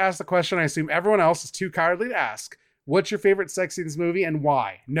 I'm going to ask the question I assume everyone else is too cowardly to ask. What's your favorite sex scene in this movie and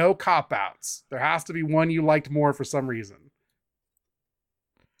why? No cop-outs. There has to be one you liked more for some reason.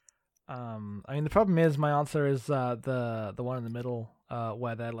 I mean, the problem is my answer is the one in the middle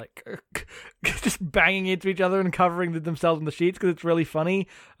where they're like just banging into each other and covering themselves in the sheets because it's really funny.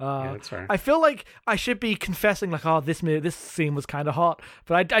 Yeah, that's fair. I feel like I should be confessing like, oh, this scene was kind of hot,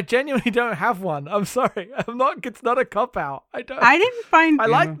 but I genuinely don't have one. I'm sorry. I'm not. It's not a cop out. I didn't find. I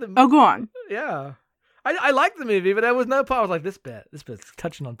like them. Oh, go on. Yeah. I like the movie, but there was no part I was like, this bit's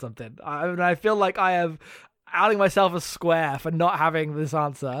touching on something. I feel like I am outing myself as square for not having this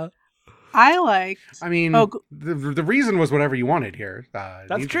answer. The reason was whatever you wanted here.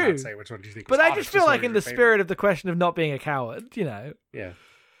 That's true. Say which one do you think? But I just feel like in the spirit of the question of not being a coward, Yeah.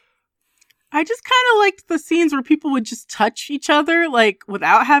 I just kind of liked the scenes where people would just touch each other, like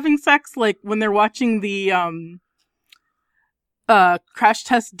without having sex, like when they're watching the crash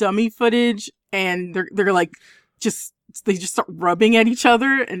test dummy footage, and they're like they just start rubbing at each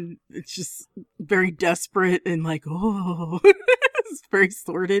other, and it's just very desperate and like, oh, it's very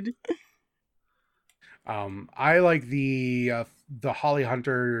sordid. I like the Holly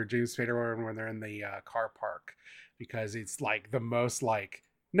Hunter James Spader one when they're in the car park, because it's like the most like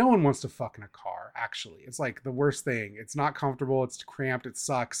no one wants to fuck in a car. Actually, it's like the worst thing. It's not comfortable. It's cramped. It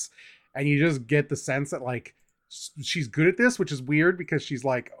sucks, and you just get the sense that like she's good at this, which is weird because she's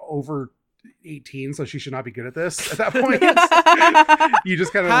like over 18, so she should not be good at this at that point. You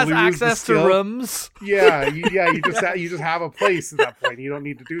just kind of has lose access to rooms. Yeah, you just have a place at that point. You don't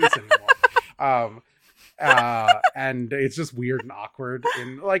need to do this anymore. And it's just weird and awkward,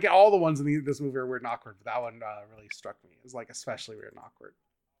 and like all the ones in this movie are weird and awkward, but that one really struck me. It was like especially weird and awkward.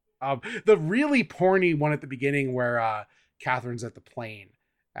 The really porny one at the beginning where Catherine's at the plane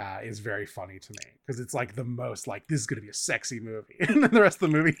is very funny to me because it's like the most like this is gonna be a sexy movie, and then the rest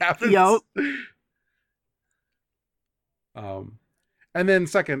of the movie happens. Yup. And then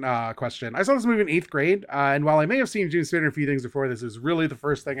second question, I saw this movie in 8th grade, and while I may have seen James Spader in a few things before this, it was really the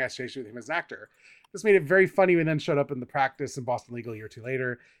first thing I associated with him as an actor. This made it very funny when then showed up in The Practice and Boston Legal a year or two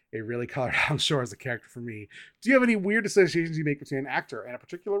later. It really colored Alan Shore as a character for me. Do you have any weird associations you make between an actor and a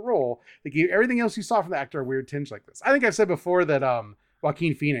particular role that gave everything else you saw from the actor a weird tinge like this? I think I've said before that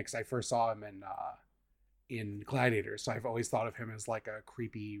Joaquin Phoenix, I first saw him in Gladiator, so I've always thought of him as like a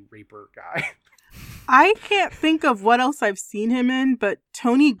creepy raper guy. I can't think of what else I've seen him in, but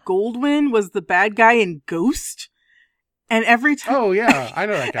Tony Goldwyn was the bad guy in Ghost. And every time... Oh, yeah, I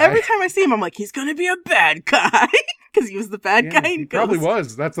know that guy. Every time I see him, I'm like, he's going to be a bad guy. Because he was the bad guy in he Ghost. Probably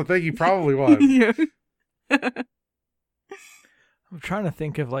was. That's the thing. He probably was. Yeah. I'm trying to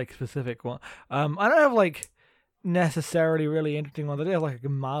think of like specific one. I don't have like necessarily really interesting ones. I do have like a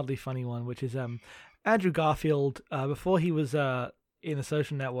mildly funny one, which is Andrew Garfield, before he was in The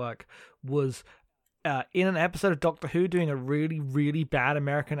Social Network, was in an episode of Doctor Who doing a really, really bad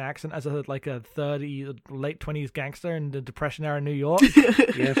American accent as a late 20s gangster in the Depression era New York.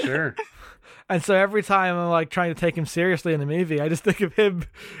 Yeah, sure. And so every time I'm like trying to take him seriously in the movie, I just think of him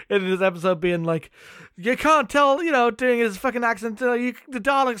in this episode being like, you can't tell, doing his fucking accent, the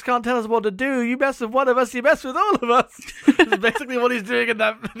Daleks can't tell us what to do. You mess with one of us, you mess with all of us. That's basically what he's doing in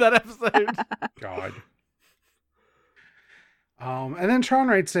that episode. God. And then Tron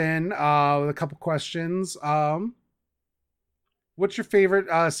writes in with a couple questions. What's your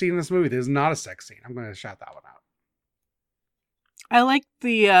favorite scene in this movie? There's not a sex scene. I'm going to shout that one out. I like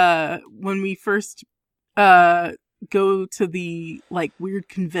the when we first go to the like weird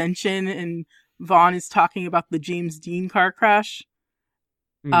convention and Vaughn is talking about the James Dean car crash.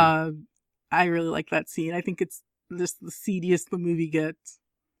 I really like that scene. I think it's just the seediest the movie gets.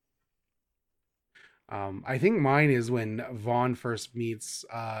 I think mine is when Vaughn first meets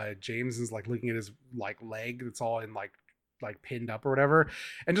James and is like looking at his like leg that's all in like pinned up or whatever,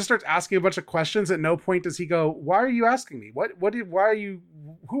 and just starts asking a bunch of questions. At no point does he go, "Why are you asking me? Why are you?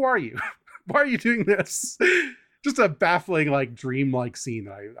 Who are you? Why are you doing this?" Just a baffling like dream-like scene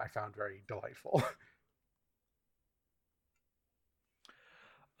that I found very delightful.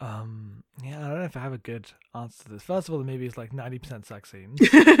 Yeah, I don't know if I have a good answer to this. First of all, the movie is like 90% sex scenes.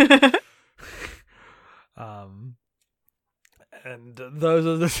 And those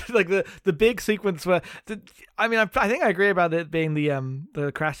are like the big sequence where I think I agree about it being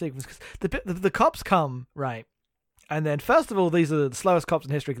the crash sequence because the cops come, right, and then first of all these are the slowest cops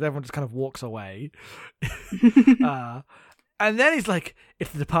in history because everyone just kind of walks away. And then he's like,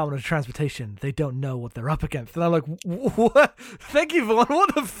 it's the Department of Transportation. They don't know what they're up against. And I'm like, what? Thank you, Vaughn.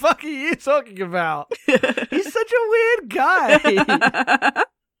 What the fuck are you talking about? He's such a weird guy.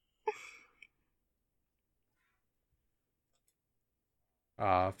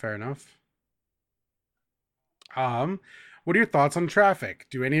 Fair enough. What are your thoughts on traffic?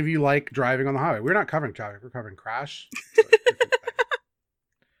 Do any of you like driving on the highway? We're not covering traffic. We're covering crash.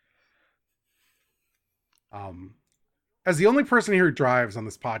 As the only person here who drives on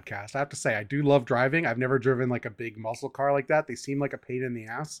this podcast, I have to say I do love driving. I've never driven like a big muscle car like that. They seem like a pain in the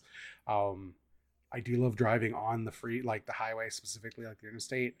ass. I do love driving on the the highway, specifically like the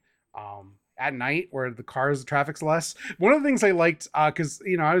interstate. At night where the traffic's less. One of the things I liked, because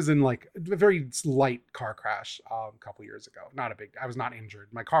I was in like a very light car crash a couple years ago. I was not injured.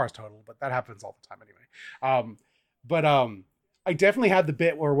 My car was totaled, but that happens all the time anyway. But I definitely had the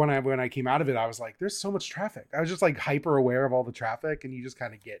bit where when I came out of it, I was like, there's so much traffic. I was just like hyper aware of all the traffic, and you just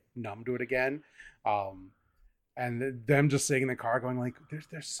kind of get numb to it again. And them just sitting in the car going like,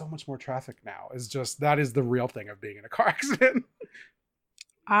 there's so much more traffic now. That is the real thing of being in a car accident.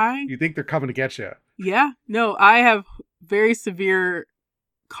 You think they're coming to get you. Yeah. No, I have very severe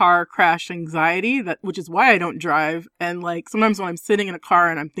car crash anxiety, which is why I don't drive. And like sometimes when I'm sitting in a car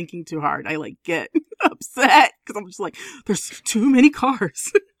and I'm thinking too hard, I like get upset because I'm just like, there's too many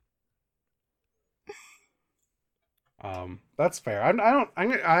cars. That's fair. I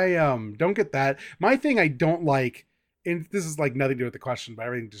don't get that. My thing I don't like, and this is like nothing to do with the question, but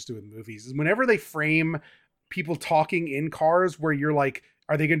everything just to do with movies, is whenever they frame people talking in cars where you're like,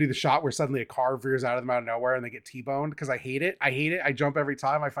 are they going to do the shot where suddenly a car veers out of them out of nowhere and they get T-boned? Because I hate it. I jump every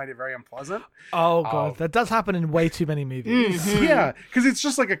time. I find it very unpleasant. Oh, God. That does happen in way too many movies. Mm-hmm. Yeah, because it's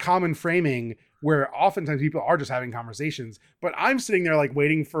just like a common framing where oftentimes people are just having conversations. But I'm sitting there like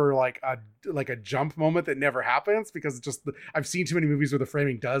waiting for like a jump moment that never happens because it's just I've seen too many movies where the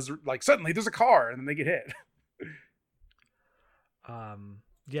framing does like suddenly there's a car and then they get hit.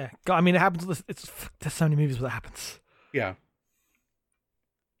 Yeah, God, I mean, it happens. There's so many movies where that happens. Yeah.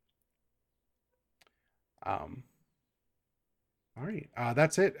 All right.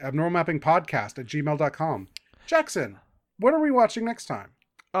 That's it. abnormalmappingpodcast@gmail.com. Jackson, what are we watching next time?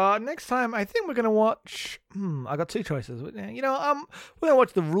 Next time, I think we're gonna watch. I got two choices. We're gonna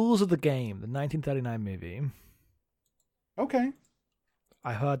watch The Rules of the Game, the 1939 movie. Okay.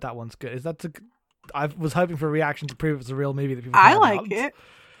 I heard that one's good. I was hoping for a reaction to prove it's a real movie that people. I like it.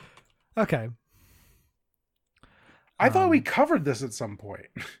 Okay. I thought we covered this at some point.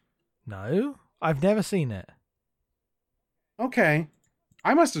 No, I've never seen it. Okay.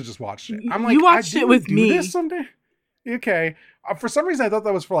 I must have just watched it. I'm like, you watched it with me this someday? Okay. For some reason, I thought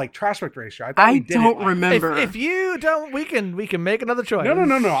that was for like trash book ratio. I don't remember. If you don't, we can make another choice.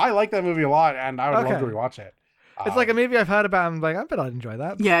 No. I like that movie a lot, and I would love to rewatch it. It's like a movie I've heard about. I'm like, I bet I'd enjoy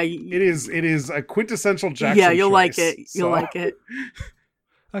that. Yeah, it is a quintessential Jackson. Yeah, you'll choice, like it. You'll like it.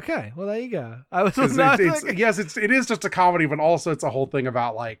 Okay, well there you go. I was it is just a comedy, but also it's a whole thing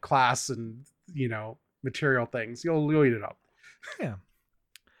about like class and material things. You'll eat it up. Yeah.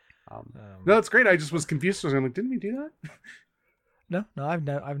 No, that's great. I just was confused. I'm like, didn't we do that? No,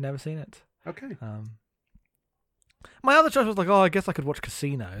 I've never seen it. Okay. My other choice was like, I guess I could watch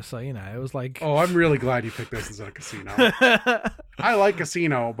Casino. So it was like, oh, I'm really glad you picked this instead of Casino. I like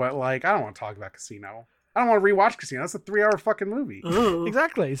Casino, but like, I don't want to talk about Casino. I don't want to rewatch Casino. That's a 3-hour fucking movie. Ooh.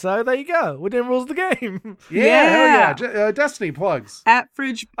 Exactly. So there you go. We're doing Rules of the Game. Yeah. Hell yeah. Destiny plugs. At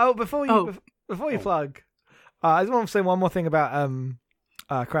Fridge. Oh, before you plug, I just want to say one more thing about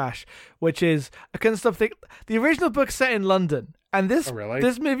Crash, which is I couldn't stop thinking the original book set in London, and this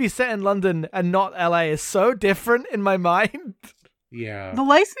movie set in London and not LA is so different in my mind. Yeah. The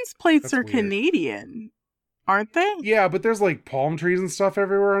license plates are weird. Canadian, aren't they? Yeah, but there's like palm trees and stuff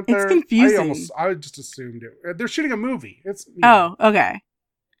everywhere, aren't there? It's confusing. I just assumed it. They're shooting a movie. It's okay.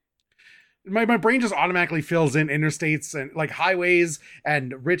 My brain just automatically fills in interstates and like highways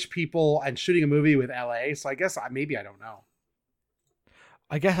and rich people and shooting a movie with LA. So I guess maybe I don't know.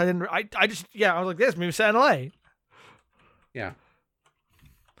 I guess I didn't. I was like, this movie set in LA. Yeah.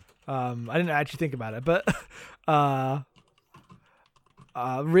 I didn't actually think about it, but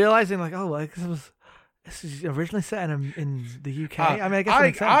realizing like, this is originally set in the UK. I mean, I guess that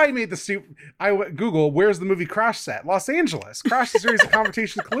makes sense. I made the Google, where's the movie Crash set? Los Angeles. Crash, a series of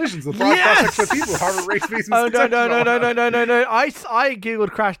confrontation collisions with broad cross-section of people. Harvard race-based. Oh no! I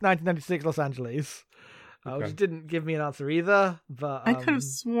googled Crash 1996 Los Angeles. Which didn't give me an answer either, but I could have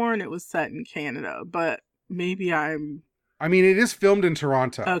sworn it was set in Canada, but maybe I mean, it is filmed in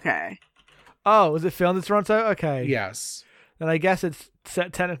Toronto. Okay. Oh, was it filmed in Toronto? Okay. Yes. Then I guess it's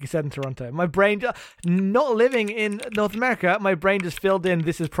technically set in Toronto. My brain, not living in North America, my brain just filled in.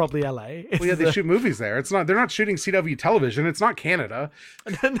 This is probably LA. Well, yeah, they shoot movies there. It's not. They're not shooting CW television. It's not Canada.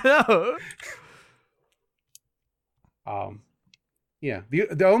 No. Yeah,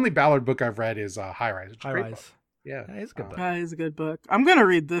 the only Ballard book I've read is High Rise. High Rise. Yeah, it's a good book. It's a good book. I'm gonna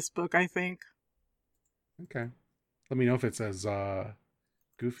read this book, I think. Okay, let me know if it's as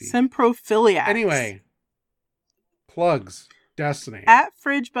goofy. Semprophiliacs. Anyway, plugs. Destiny at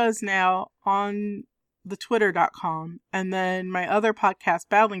Fridge Buzz now on the Twitter.com, and then my other podcast,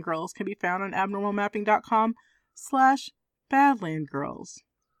 Badland Girls, can be found on abnormalmapping.com/badlandgirls.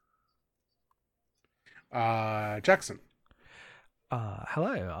 Jackson.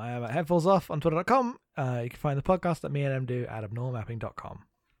 Hello, I am at Headfuls Off on Twitter.com. You can find the podcast that me and Em do at abnormalmapping.com.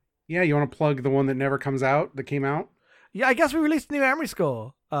 Yeah, you want to plug the one that never comes out, that came out? Yeah, I guess we released a new Emery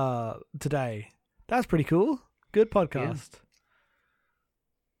score today. That's pretty cool. Good podcast.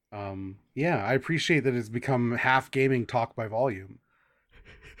 Yeah, I appreciate that it's become half gaming talk by volume.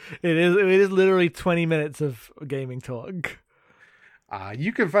 It is literally 20 minutes of gaming talk.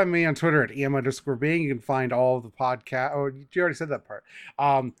 You can find me on Twitter at em_being. You can find all of the podcast. Oh, you already said that part.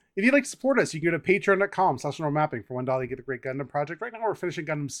 If you'd like to support us, you can go to patreon.com/normalmapping. For $1, you get the Great Gundam Project. Right now, we're finishing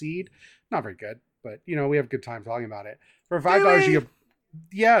Gundam Seed. Not very good, but we have a good time talking about it. For $5, you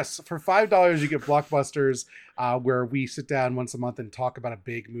get for $5 you get Blockbusters, where we sit down once a month and talk about a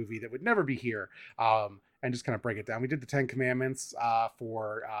big movie that would never be here. And just kind of break it down. We did the 10 Commandments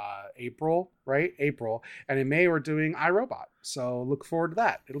for April, right? April. And in May, we're doing iRobot. So look forward to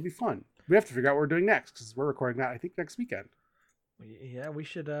that. It'll be fun. We have to figure out what we're doing next because we're recording that, I think, next weekend. Yeah, we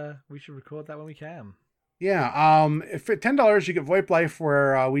should record that when we can. Yeah. If at $10, you get VoIP Life,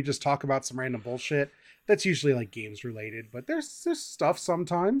 where we just talk about some random bullshit. That's usually like games related, but there's stuff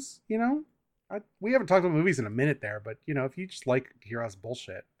sometimes, we haven't talked about movies in a minute there, but if you just like to hear us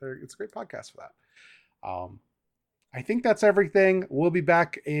bullshit, it's a great podcast for that. I think that's everything. We'll be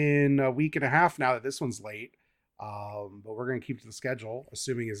back in a week and a half now that this one's late. But we're going to keep to the schedule,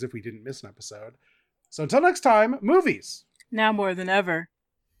 assuming as if we didn't miss an episode. So until next time, movies. Now more than ever.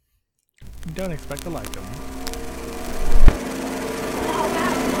 Don't expect to like them.